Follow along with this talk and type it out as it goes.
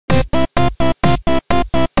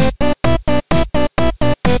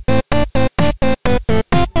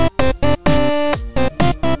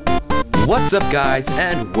What's up, guys,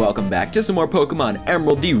 and welcome back to some more Pokemon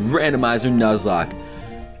Emerald, the Randomizer Nuzlocke.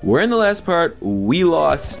 We're in the last part. We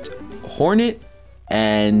lost Hornet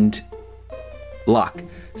and Locke.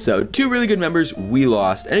 So, two really good members we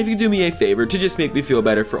lost. And if you could do me a favor to just make me feel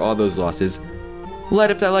better for all those losses,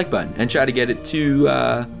 light up that like button and try to get it to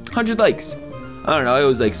 100 likes. I don't know, I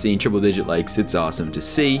always like seeing triple-digit likes. It's awesome to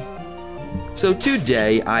see. So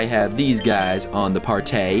today I have these guys on the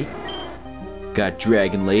party. Got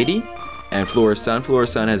Dragon Lady and Flora Sun. Flora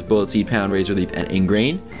Sun has Bullet Seed, Pound, Razor Leaf, and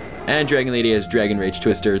Ingrain. And Dragon Lady has Dragon Rage,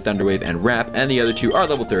 Twister, Thunder Wave, and Wrap. And the other two are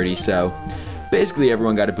level 30, so basically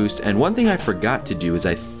everyone got a boost. And one thing I forgot to do is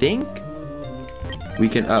I think we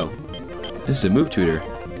can... Oh, this is a move tutor.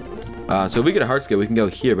 So if we get a heart skill, we can go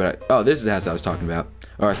here, but oh, this is the house I was talking about,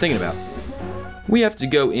 or I was thinking about. We have to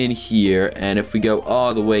go in here, and if we go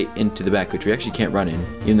all the way into the back, which we actually can't run in,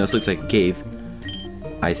 even though this looks like a cave,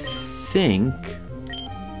 I think...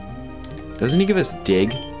 Doesn't he give us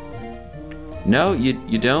dig? No,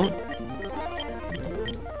 you don't?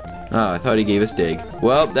 Oh, I thought he gave us dig.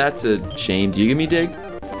 Well, that's a shame. Do you give me dig?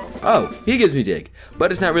 Oh, he gives me dig.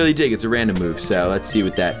 But it's not really dig, it's a random move, so let's see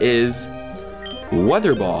what that is.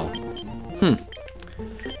 Weather Ball.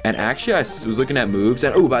 And actually, I was looking at moves,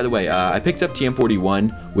 and oh, by the way, I picked up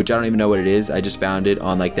TM41, which I don't even know what it is. I just found it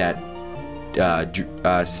on like that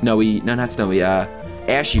snowy, no, not snowy,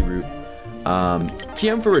 ashy route.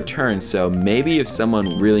 TM for return, so maybe if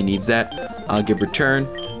someone really needs that, I'll give return.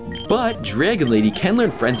 But Dragon Lady can learn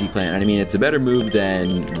Frenzy Plant, and I mean, it's a better move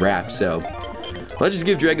than Wrap, so let's just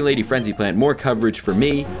give Dragon Lady Frenzy Plant, more coverage for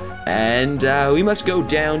me, and we must go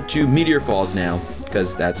down to Meteor Falls now,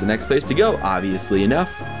 because that's the next place to go, obviously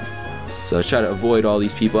enough. So let's try to avoid all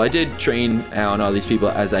these people. I did train on all these people,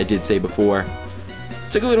 as I did say before.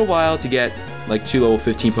 It took a little while to get like 2 level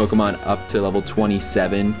 15 Pokemon up to level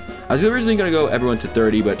 27. I was originally going to go everyone to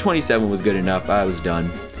 30, but 27 was good enough. I was done.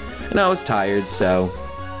 And I was tired, so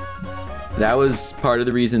that was part of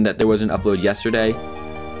the reason that there was an upload yesterday.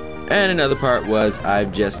 And another part was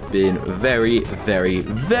I've just been very, very,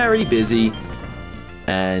 very busy.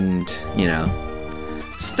 And, you know,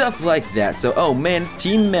 stuff like that. So, oh man, it's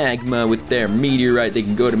Team Magma with their meteorite. They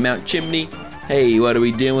can go to Mount Chimney. Hey, what are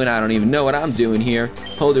we doing? I don't even know what I'm doing here.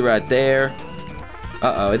 Hold it right there.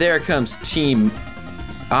 Uh-oh, there comes Team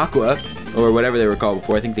Aqua, or whatever they were called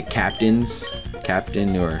before. I think the captain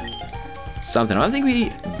or something. I don't think we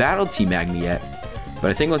battled Team Magma yet, but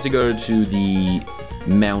I think once we go to the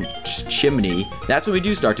Mount Chimney, that's when we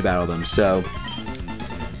do start to battle them. So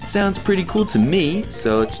sounds pretty cool to me.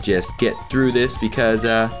 So let's just get through this because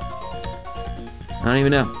I don't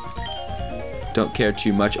even know. Don't care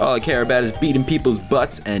too much. All I care about is beating people's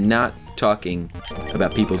butts and not talking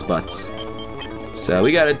about people's butts. So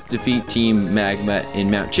we gotta defeat Team Magma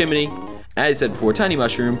in Mount Chimney. As I said before, Tiny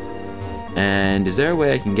Mushroom. And is there a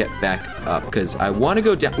way I can get back up? Because I want to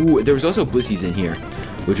go down. Ooh, there was also Blissey's in here,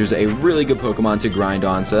 which was a really good Pokemon to grind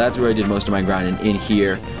on. So that's where I did most of my grinding, in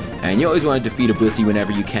here. And you always want to defeat a Blissey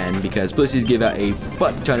whenever you can, because Blissey's give out a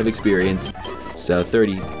butt ton of experience. So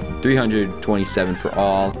 327 for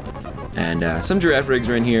all. And some Giraffe Rigs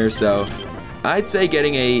are in here, so I'd say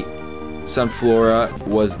getting a Sunflora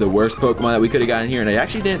was the worst Pokemon that we could have gotten here, and I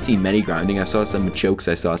actually didn't see many grinding. I saw some Chokes,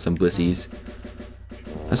 I saw some Blissey's,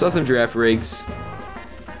 I saw some Giraffe Rigs,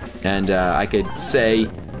 and I could say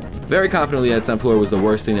very confidently that Sunflora was the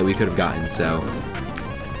worst thing that we could have gotten, so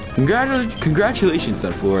congratulations,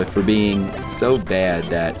 Sunflora, for being so bad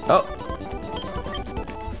that... Oh!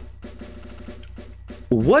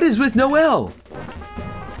 What is with Noelle?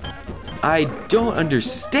 I don't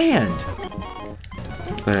understand.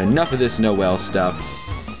 But enough of this Noelle stuff.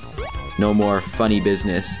 No more funny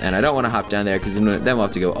business. And I don't want to hop down there because then we'll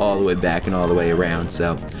have to go all the way back and all the way around.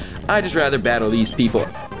 So I'd just rather battle these people.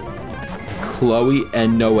 Chloe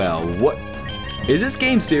and Noelle. What? Is this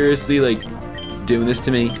game seriously like doing this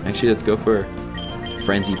to me? Actually, let's go for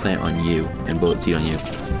Frenzy Plant on you and Bullet Seed on you.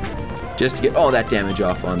 Just to get all that damage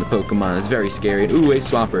off on the Pokemon. It's very scary. And, ooh, a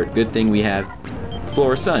Swampert. Good thing we have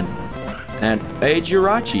Flora Sun. And a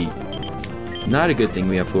Jirachi. Not a good thing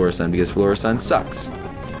we have Flora Sun, because Flora Sun sucks.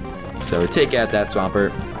 So take out that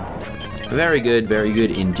Swampert. Very good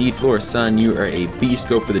indeed. Flora Sun, you are a beast.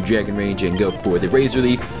 Go for the Dragon Rage and go for the Razor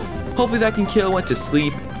Leaf. Hopefully that can kill. Went to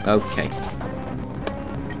sleep. Okay.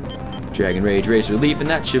 Dragon Rage, Razor Leaf, and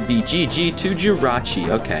that should be GG to Jirachi.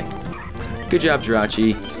 Okay. Good job,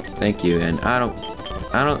 Jirachi. Thank you. And I don't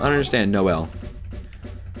understand Noelle.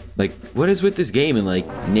 Like, what is with this game and like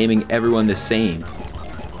naming everyone the same?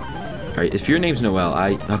 Alright, if your name's Noelle,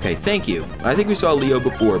 okay, thank you. I think we saw Leo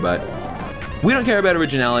before, but we don't care about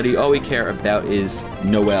originality. All we care about is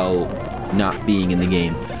Noelle not being in the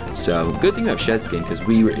game. So good thing we have Shed Skin because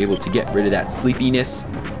we were able to get rid of that sleepiness.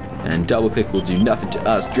 And double click will do nothing to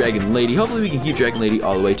us. Dragon Lady. Hopefully we can keep Dragon Lady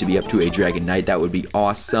all the way to be up to a Dragon Knight. That would be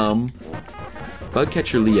awesome. Bug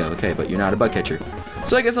Catcher Leo. Okay, but you're not a Bug Catcher.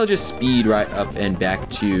 So I guess I'll just speed right up and back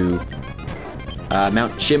to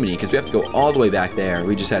Mount Chimney because we have to go all the way back there.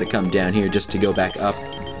 We just had to come down here just to go back up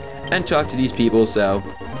and talk to these people. So,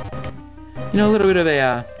 you know, a little bit of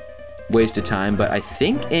a waste of time. But I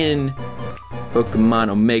think in Pokemon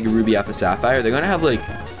Omega Ruby Alpha Sapphire, they're going to have like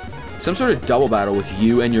some sort of double battle with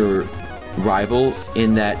you and your rival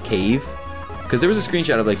in that cave. Because there was a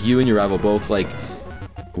screenshot of like you and your rival both like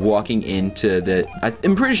walking into the,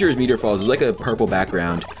 I'm pretty sure it was Meteor Falls. It was like a purple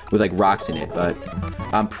background with like rocks in it, but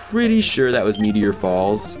I'm pretty sure that was Meteor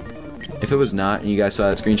Falls. If it was not and you guys saw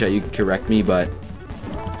that screenshot, you can correct me, but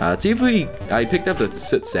let's see if I picked up the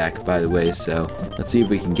soot sack, by the way, so let's see if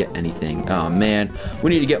we can get anything. Oh man, we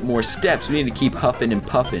need to get more steps. We need to keep huffing and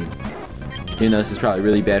puffing. You know, this is probably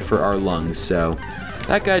really bad for our lungs, so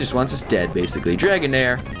that guy just wants us dead, basically.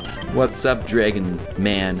 Dragonair. What's up, Dragon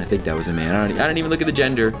Man? I think that was a man. I don't even look at the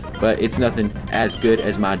gender, but it's nothing as good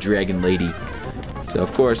as my Dragon Lady. So,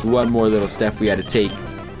 of course, one more little step we had to take,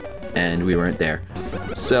 and we weren't there.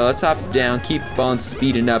 So, let's hop down, keep on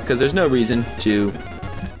speeding up, because there's no reason to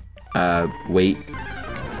wait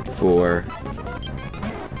for...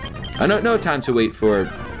 no time to wait for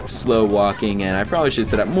slow walking, and I probably should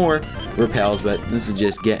set up more repels, but this is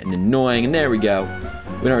just getting annoying, and there we go.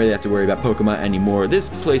 We don't really have to worry about Pokemon anymore. This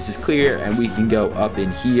place is clear, and we can go up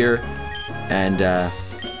in here. And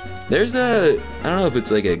there's a, I don't know if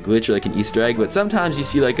it's like a glitch or like an Easter egg, but sometimes you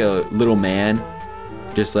see like a little man,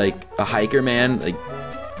 just like a hiker man, like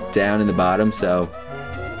down in the bottom. So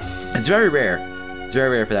it's very rare. It's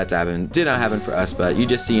very rare for that to happen. Did not happen for us, but you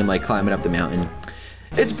just see him like climbing up the mountain.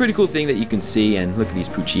 It's a pretty cool thing that you can see, and look at these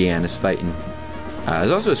Poochianas fighting.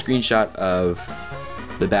 There's also a screenshot of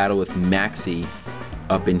the battle with Maxie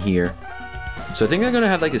up in here. So I think they're going to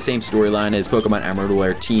have like the same storyline as Pokemon Emerald,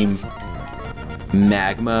 where Team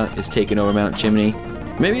Magma is taking over Mount Chimney.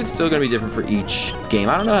 Maybe it's still going to be different for each game.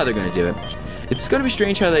 I don't know how they're going to do it. It's going to be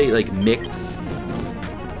strange how they like mix.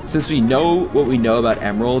 Since we know what we know about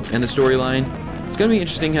Emerald and the storyline, it's going to be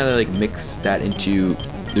interesting how they like mix that into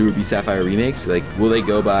the Ruby Sapphire remakes. Like, will they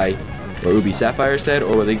go by what Ruby Sapphire said,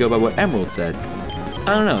 or will they go by what Emerald said?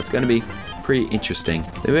 I don't know. It's going to be pretty interesting.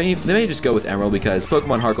 They may just go with Emerald because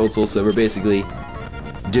Pokemon Heart Gold Soul Silver basically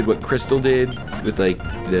did what Crystal did with like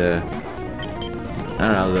the,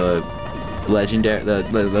 I don't know, the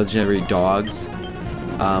legendary dogs.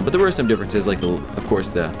 But there were some differences, like of course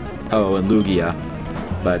the Ho and Lugia.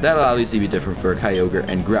 But that'll obviously be different for Kyogre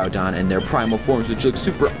and Groudon and their primal forms, which look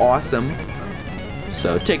super awesome.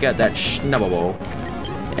 So take out that Snubbull.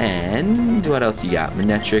 And what else you got?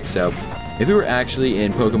 Manectric. So if we were actually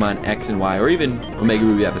in Pokemon X and Y, or even Omega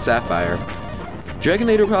Ruby Alpha Sapphire, Dragon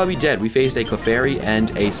Lady would probably be dead. We faced a Clefairy and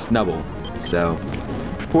a Snubbull. So,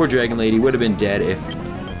 poor Dragon Lady would have been dead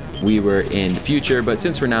if we were in the future, but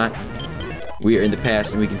since we're not, we are in the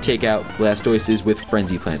past, and we can take out Blastoises with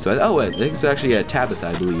Frenzy Plant. So, I think it's actually a Tabitha,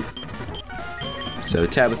 I believe. So,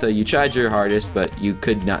 Tabitha, you tried your hardest, but you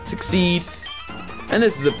could not succeed. And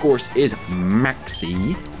this, of course, is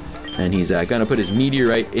Maxie. And he's gonna put his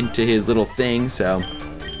meteorite into his little thing. So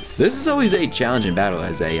this is always a challenging battle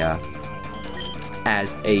as a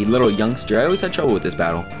little youngster. I always had trouble with this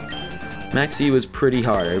battle. Maxie was pretty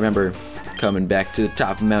hard. I remember coming back to the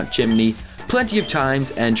top of Mount Chimney plenty of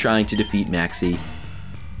times and trying to defeat Maxie.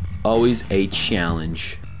 Always a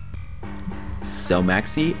challenge. So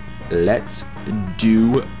Maxie, let's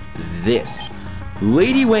do this.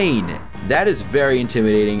 Lady Wayne, that is very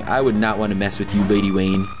intimidating. I would not want to mess with you, Lady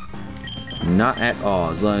Wayne. Not at all,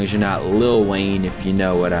 as long as you're not Lil Wayne, if you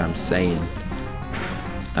know what I'm saying.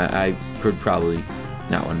 I would probably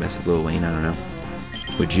not want to mess with Lil Wayne, I don't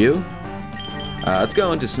know. Would you? Let's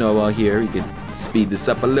go into Snowball here. We could speed this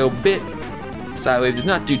up a little bit. Sidewave does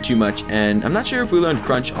not do too much, and I'm not sure if we learned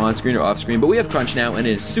Crunch on screen or off screen, but we have Crunch now, and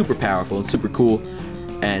it is super powerful and super cool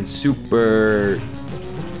and super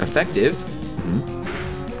effective.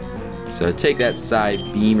 So take that side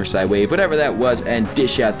beam or side wave, whatever that was, and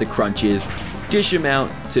dish out the crunches. Dish him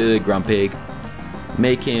out to Grumpig.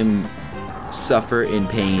 Make him suffer in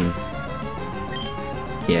pain.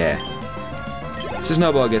 Yeah. So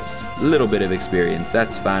Snowball gets a little bit of experience.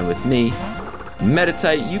 That's fine with me.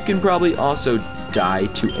 Meditite, you can probably also die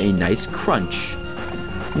to a nice crunch.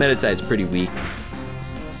 Meditite's pretty weak.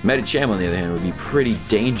 Medicham, on the other hand, would be pretty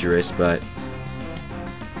dangerous, but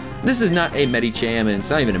this is not a Medicham, and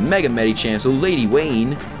it's not even a Mega Medicham, so Lady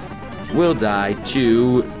Wayne will die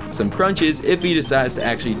to some crunches if he decides to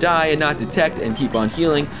actually die and not detect and keep on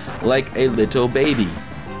healing like a little baby.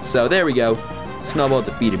 So there we go. Snowball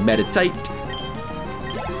defeated Meditite.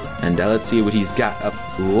 And let's see what he's got up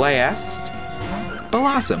last.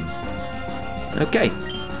 Blossom. Okay.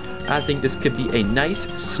 I think this could be a nice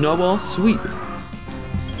Snowball sweep.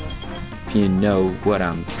 If you know what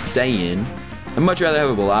I'm saying. I'd much rather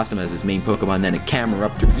have a Blossom as his main Pokemon than a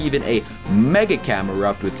Camerupt or even a Mega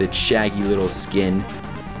Camerupt with its shaggy little skin.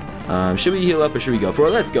 Should we heal up or should we go for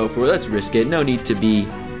it? Let's go for it. Let's risk it. No need to be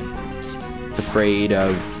afraid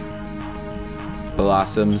of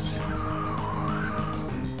Blossoms.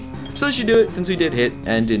 So let's do it since we did hit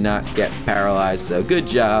and did not get paralyzed. So good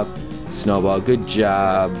job, Snowball. Good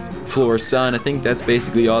job, Floor Sun. I think that's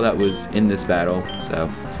basically all that was in this battle. So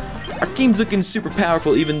our team's looking super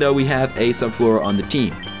powerful even though we have a Subflora on the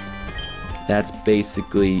team. That's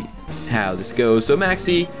basically how this goes. So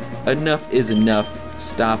Maxie, enough is enough.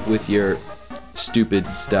 Stop with your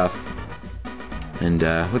stupid stuff. And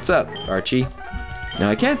what's up, Archie? Now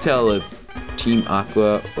I can't tell if Team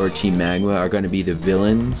Aqua or Team Magma are going to be the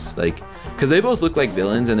villains, like, because they both look like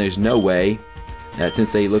villains, and there's no way that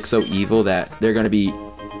since they look so evil that they're going to be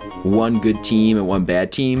one good team and one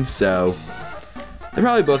bad team. So they're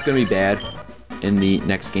probably both going to be bad in the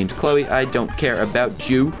next games. Chloe, I don't care about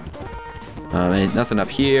you. And nothing up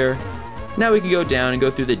here. Now we can go down and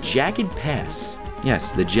go through the Jagged Pass.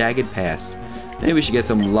 Yes, the Jagged Pass. Maybe we should get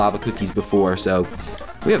some lava cookies before, so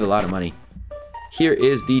we have a lot of money. Here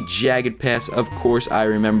is the Jagged Pass. Of course, I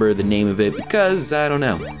remember the name of it because I don't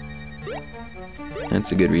know.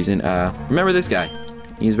 That's a good reason. Remember this guy.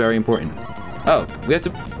 He's very important. Oh, we get to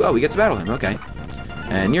battle him. Okay.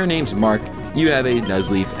 And your name's Mark. You have a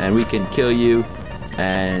Nuzleaf, and we can kill you.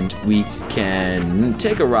 And we can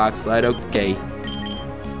take a rock slide. Okay.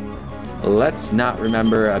 Let's not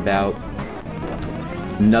remember about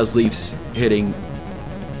Nuzleafs hitting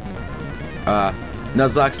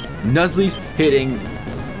Nuzleafs hitting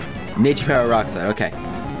Nature Power Rock Slide. Okay.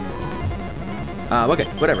 Okay,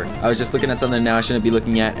 whatever. I was just looking at something now I shouldn't be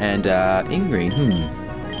looking at, and Ingrain.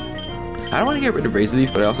 I don't want to get rid of Razor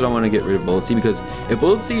Leaf, but I also don't want to get rid of Bullet Seed, because if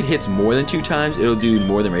Bullet Seed hits more than 2 times, it'll do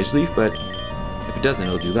more than Razor Leaf, but if it doesn't,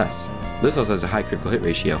 it'll do less. This also has a high critical hit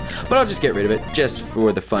ratio, but I'll just get rid of it, just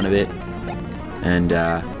for the fun of it. And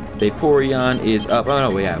Vaporeon is up. Oh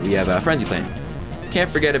no, yeah, we have a Frenzy Plant. Can't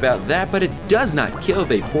forget about that, but it does not kill.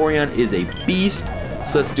 Vaporeon is a beast.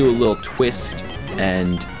 So let's do a little twist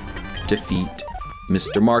and defeat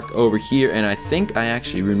Mr. Mark over here. And I think I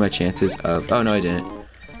actually ruined my chances of, oh no I didn't,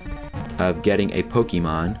 of getting a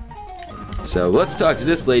Pokemon. So let's talk to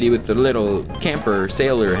this lady with the little camper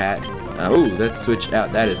sailor hat. Oh, let's switch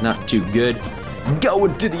out. That is not too good.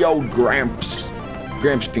 Going to the old Gramps.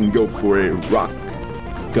 Gramps can go for a rock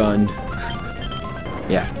gun.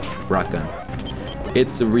 Yeah, rock gun.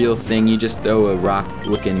 It's a real thing. You just throw a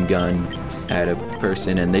rock-looking gun at a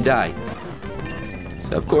person and they die.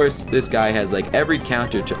 So of course, this guy has like every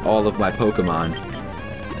counter to all of my Pokemon.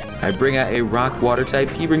 I bring out a rock water type,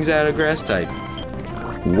 he brings out a grass type.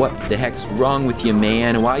 What the heck's wrong with you,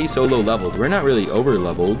 man? Why are you so low leveled? We're not really over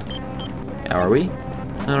leveled, are we?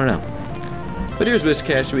 I don't know. But here's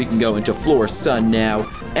Whiscash, so we can go into Floor Sun now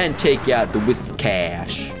and take out the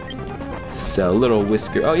Whiscash. So, little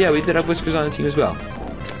Whisker. Oh, yeah, we did have Whiskers on the team as well.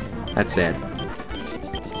 That's sad.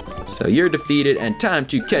 So, you're defeated, and time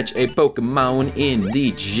to catch a Pokemon in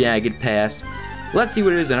the Jagged Pass. Let's see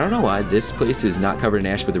what it is. I don't know why this place is not covered in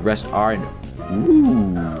ash, but the rest are. And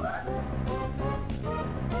ooh.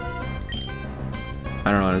 I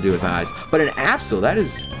don't know what to do with my eyes. But an Absol,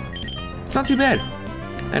 it's not too bad.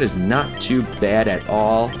 That is not too bad at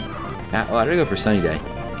all. Oh, I gotta go for Sunny Day.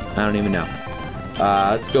 I don't even know.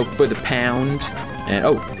 Let's go for the pound. And,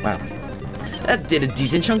 oh, wow. That did a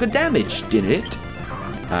decent chunk of damage, didn't it?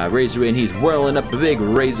 Razor Wind, he's whirling up a big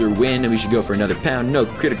Razor Wind, and we should go for another pound. No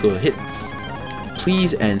critical hits.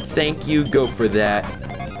 Please and thank you. Go for that.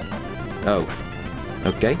 Oh.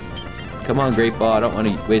 Okay. Come on, Great Ball. I don't want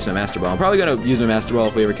to waste my Master Ball. I'm probably going to use my Master Ball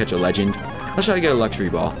if we ever catch a Legend. Let's try to get a Luxury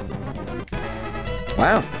Ball.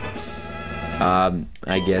 Wow.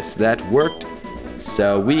 I guess that worked.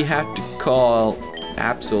 So we have to call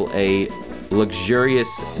Absol a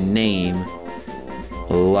luxurious name,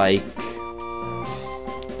 like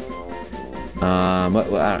I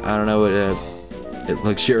don't know what a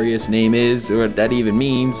luxurious name is or what that even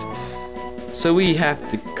means. So we have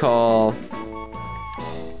to call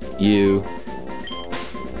you.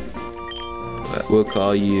 We'll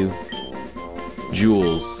call you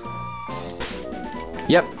Jules.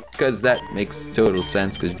 Yep, because that makes total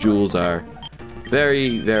sense. Because jewels are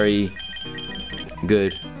very, very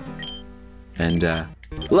good. And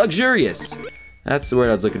Luxurious. That's the word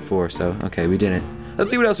I was looking for, so, okay, we didn't. Let's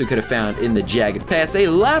see what else we could have found in the Jagged Pass. A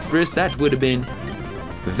Lapras, that would have been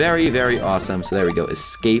very, very awesome. So there we go.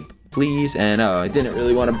 Escape, please. And, oh, I didn't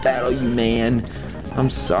really want to battle you, man. I'm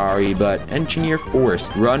sorry, but Engineer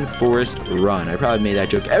Forest. Run, Forest, run. I probably made that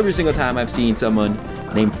joke every single time I've seen someone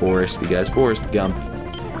named Forest, because Forrest Gump,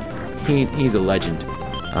 he's a legend.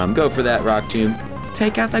 Go for that Rock Tomb.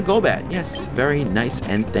 Take out that Golbat. Yes, very nice,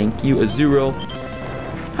 and thank you, Azurill.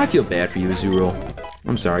 I feel bad for you, Azurill.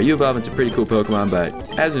 I'm sorry, you evolve into pretty cool Pokemon, but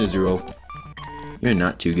as an Azurill, you're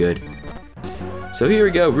not too good. So here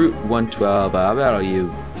we go, Route 112. I'll battle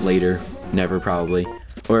you later. Never, probably.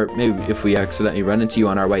 Or maybe if we accidentally run into you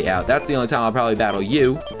on our way out. That's the only time I'll probably battle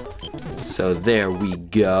you. So there we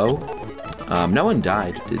go. No one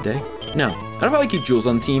died, did they? No. I'll probably keep Jules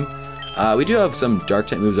on the team. We do have some dark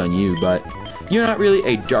type moves on you, but you're not really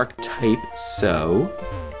a dark type, so...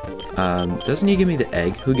 doesn't he give me the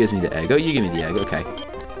egg? Who gives me the egg? Oh, you give me the egg, okay.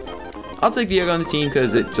 I'll take the egg on the team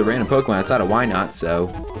because it's a random Pokemon. It's not a why not, so...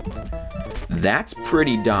 That's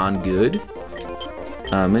pretty darn good.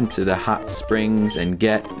 Into the hot springs and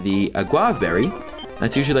get the Guava Berry.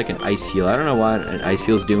 That's usually like an ice heal. I don't know what an ice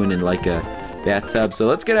heal's doing in like a bathtub. So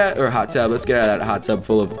let's get out, or hot tub. Let's get out of that hot tub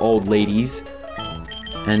full of old ladies.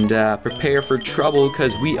 And prepare for trouble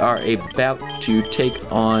because we are about to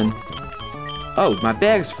take on... Oh, my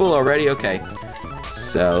bag's full already? Okay.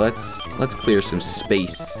 So let's clear some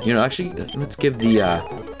space. You know, actually, let's give the... I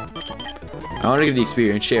want to give the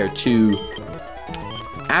experience share to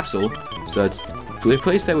Absol. So let's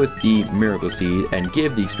replace that with the Miracle Seed and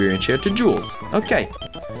give the experience share to Jules. Okay.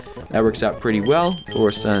 That works out pretty well.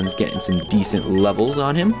 Sun's getting some decent levels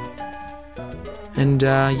on him. And,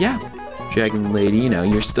 yeah. Dragon Lady, you know,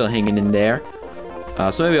 you're still hanging in there.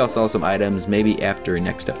 So maybe I'll sell some items, maybe after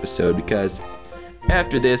next episode, because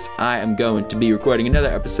after this, I am going to be recording another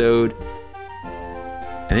episode.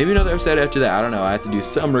 And maybe another episode after that. I don't know. I have to do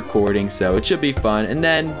some recording, so it should be fun. And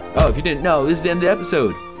then, oh, if you didn't know, this is the end of the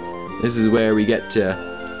episode. This is where we get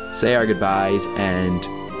to say our goodbyes and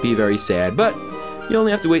be very sad. But you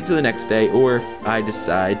only have to wait till the next day, or if I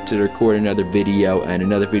decide to record another video and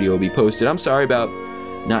another video will be posted. I'm sorry about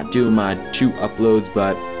not doing my 2 uploads,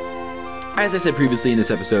 but as I said previously in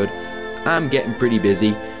this episode, I'm getting pretty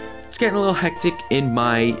busy. It's getting a little hectic in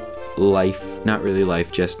my life. Not really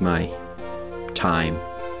life, just my time.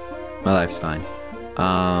 My life's fine.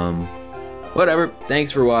 Whatever.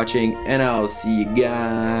 Thanks for watching, and I'll see you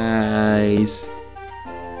guys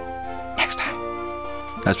next time.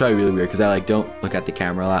 That's probably really weird because I don't look at the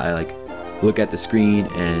camera a lot. I look at the screen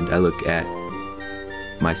and I look at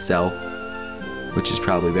myself, which is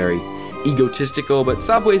probably very egotistical, but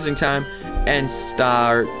stop wasting time and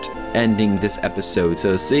start ending this episode.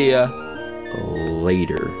 So see ya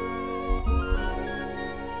later.